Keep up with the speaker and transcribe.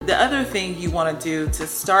The other thing you want to do to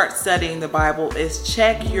start studying the Bible is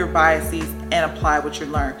check your biases and apply what you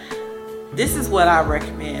learn. This is what I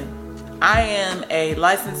recommend. I am a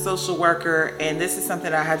licensed social worker, and this is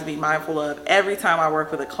something I have to be mindful of every time I work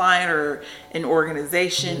with a client or an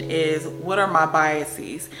organization is, what are my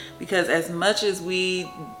biases? Because as much as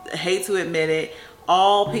we hate to admit it,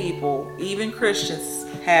 all people, even Christians,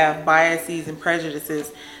 have biases and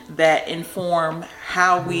prejudices that inform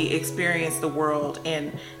how we experience the world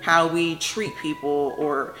and how we treat people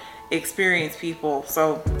or experience people.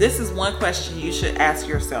 So this is one question you should ask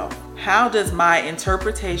yourself. How does my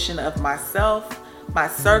interpretation of myself, my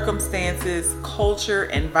circumstances, culture,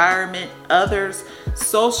 environment, others,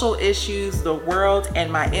 social issues, the world,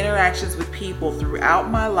 and my interactions with people throughout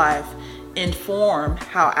my life inform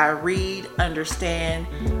how I read, understand,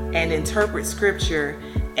 and interpret Scripture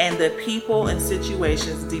and the people and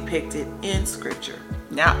situations depicted in Scripture?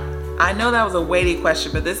 Now, I know that was a weighty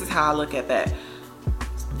question, but this is how I look at that.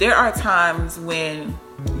 There are times when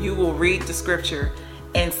you will read the Scripture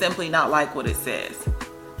and simply not like what it says.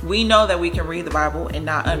 We know that we can read the Bible and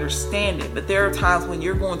not understand it, but there are times when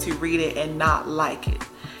you're going to read it and not like it.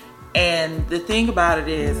 And the thing about it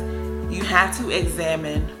is, you have to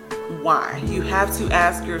examine why. You have to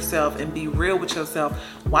ask yourself and be real with yourself.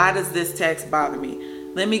 Why does this text bother me?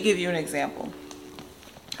 Let me give you an example.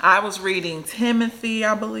 I was reading Timothy,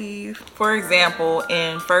 I believe. For example,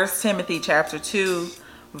 in 1 Timothy chapter 2,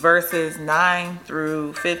 verses 9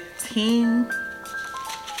 through 15.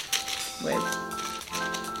 Wait.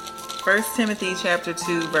 1 Timothy chapter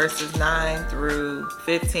 2, verses 9 through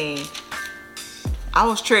 15. I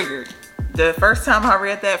was triggered. The first time I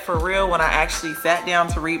read that for real, when I actually sat down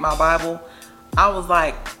to read my Bible, I was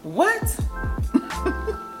like, what?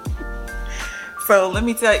 So let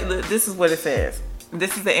me tell you, this is what it says.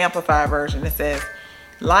 This is the Amplified version. It says,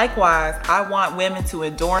 likewise, I want women to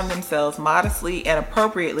adorn themselves modestly and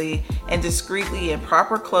appropriately and discreetly in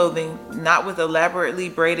proper clothing, not with elaborately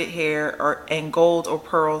braided hair and gold or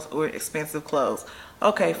pearls or expensive clothes.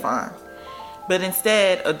 Okay, fine. But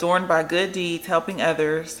instead, adorned by good deeds, helping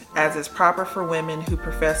others, as is proper for women who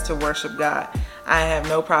profess to worship God. I have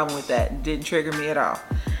no problem with that. It didn't trigger me at all.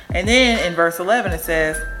 And then in verse 11, it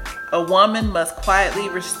says, a woman must quietly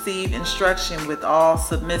receive instruction with all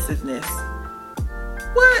submissiveness.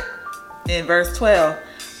 What? In verse 12,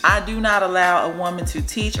 I do not allow a woman to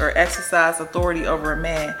teach or exercise authority over a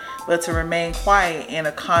man, but to remain quiet in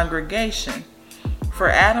a congregation. For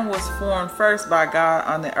Adam was formed first by God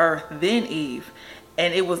on the earth, then Eve.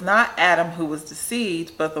 And it was not Adam who was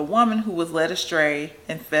deceived, but the woman who was led astray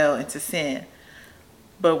and fell into sin.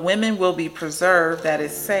 But women will be preserved, that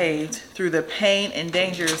is saved, through the pain and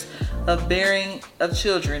dangers of bearing of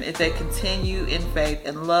children if they continue in faith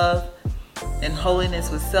and love and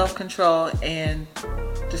holiness with self-control and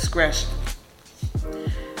discretion.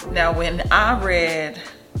 Now, when I read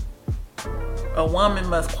a woman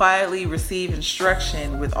must quietly receive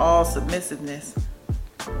instruction with all submissiveness,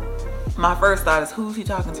 my first thought is, who's he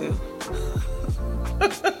talking to?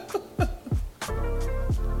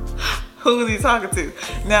 Who is he talking to?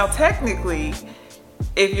 Now, technically,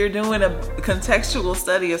 if you're doing a contextual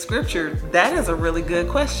study of Scripture, that is a really good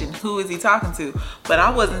question. Who is he talking to? But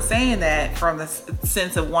I wasn't saying that from the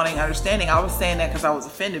sense of wanting understanding. I was saying that because I was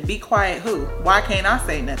offended. Be quiet, who? Why can't I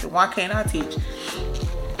say nothing? Why can't I teach?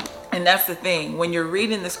 And that's the thing. When you're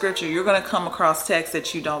reading the Scripture, you're going to come across text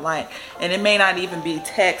that you don't like. And it may not even be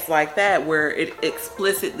text like that where it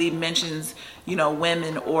explicitly mentions,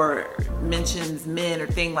 women or mentions men or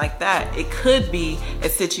thing like that. It could be a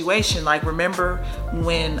situation like, remember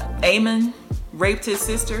when Ammon raped his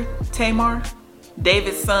sister, Tamar?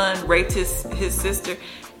 David's son raped his sister.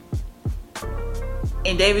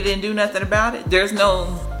 And David didn't do nothing about it. There's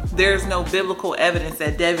no biblical evidence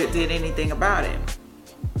that David did anything about it.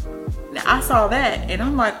 Now, I saw that and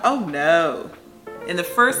I'm like, oh no. And the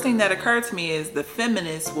first thing that occurred to me is the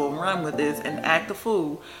feminists will run with this and act a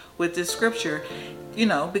fool with this Scripture,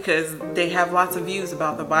 because they have lots of views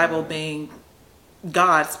about the Bible being,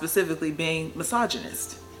 God specifically being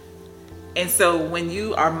misogynist. And so when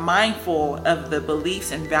you are mindful of the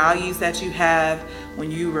beliefs and values that you have,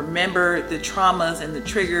 when you remember the traumas and the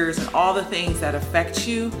triggers and all the things that affect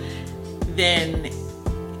you, then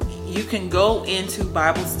you can go into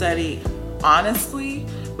Bible study honestly,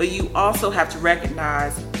 but you also have to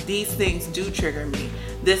recognize these things do trigger me.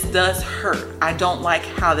 This does hurt. I don't like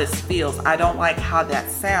how this feels. I don't like how that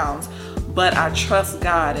sounds, but I trust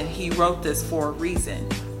God and He wrote this for a reason.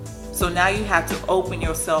 So now you have to open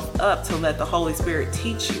yourself up to let the Holy Spirit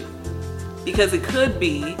teach you. Because it could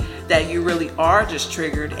be that you really are just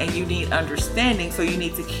triggered and you need understanding. So you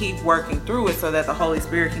need to keep working through it so that the Holy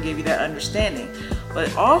Spirit can give you that understanding.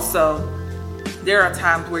 But also, there are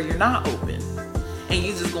times where you're not open and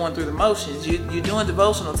you're just going through the motions. You're doing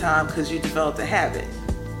devotional time because you developed a habit,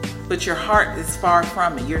 but your heart is far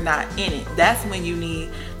from it. You're not in it. That's when you need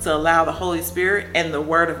to allow the Holy Spirit and the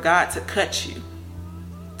Word of God to cut you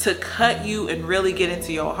and really get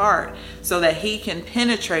into your heart so that He can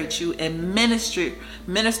penetrate you and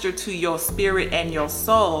minister to your spirit and your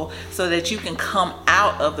soul so that you can come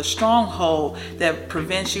out of the stronghold that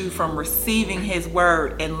prevents you from receiving His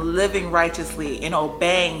Word and living righteously and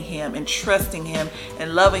obeying Him and trusting Him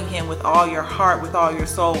and loving Him with all your heart, with all your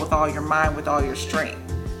soul, with all your mind, with all your strength.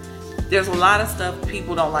 There's a lot of stuff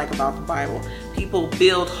people don't like about the Bible. People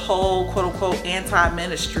build whole quote-unquote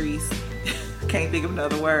anti-ministries, can't think of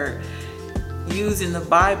another word, using the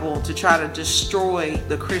Bible to try to destroy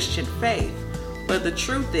the Christian faith. But the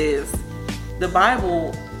truth is, the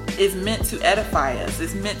Bible is meant to edify us.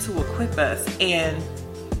 It's meant to equip us. And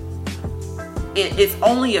it's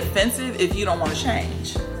only offensive if you don't want to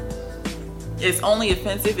change. It's only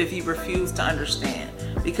offensive if you refuse to understand,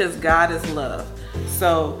 because God is love.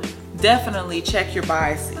 So definitely check your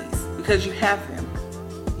biases, because you have them.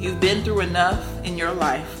 You've been through enough in your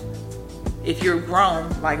life. If you're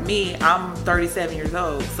grown like me, I'm 37 years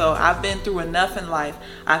old. So I've been through enough in life.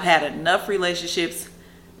 I've had enough relationships,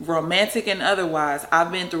 romantic and otherwise.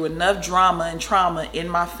 I've been through enough drama and trauma in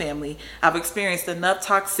my family. I've experienced enough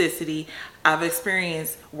toxicity. I've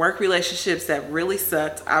experienced work relationships that really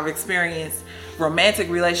sucked. I've experienced romantic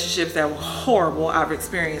relationships that were horrible. I've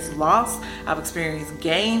experienced loss. I've experienced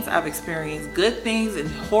gains. I've experienced good things and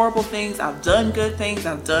horrible things. I've done good things.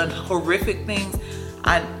 I've done horrific things.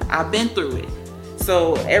 I've been through it.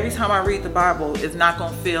 So every time I read the Bible, it's not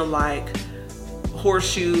going to feel like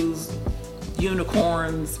horseshoes,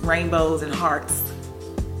 unicorns, rainbows, and hearts.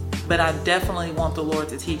 But I definitely want the Lord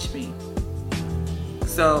to teach me.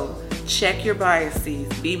 So check your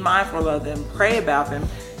biases. Be mindful of them. Pray about them.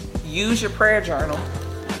 Use your prayer journal.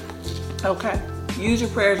 Okay? Use your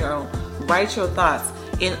prayer journal. Write your thoughts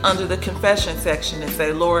in under the confession section and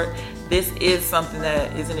say, Lord, this is something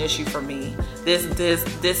that is an issue for me. This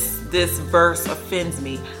verse offends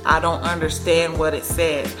me. I don't understand what it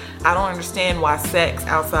says. I don't understand why sex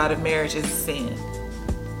outside of marriage is a sin.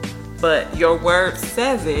 But your word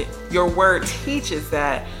says it. Your word teaches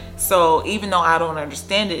that. So even though I don't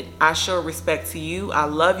understand it, I show respect to you. I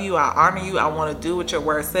love you. I honor you. I want to do what your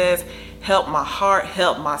word says. Help my heart.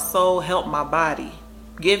 Help my soul. Help my body.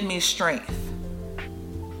 Give me strength.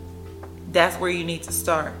 That's where you need to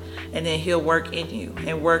start. And then He'll work in you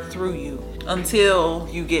and work through you until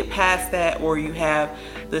you get past that, or you have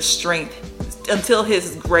the strength, until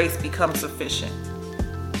His grace becomes sufficient.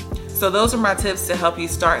 So those are my tips to help you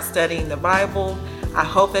start studying the Bible. I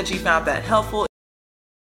hope that you found that helpful.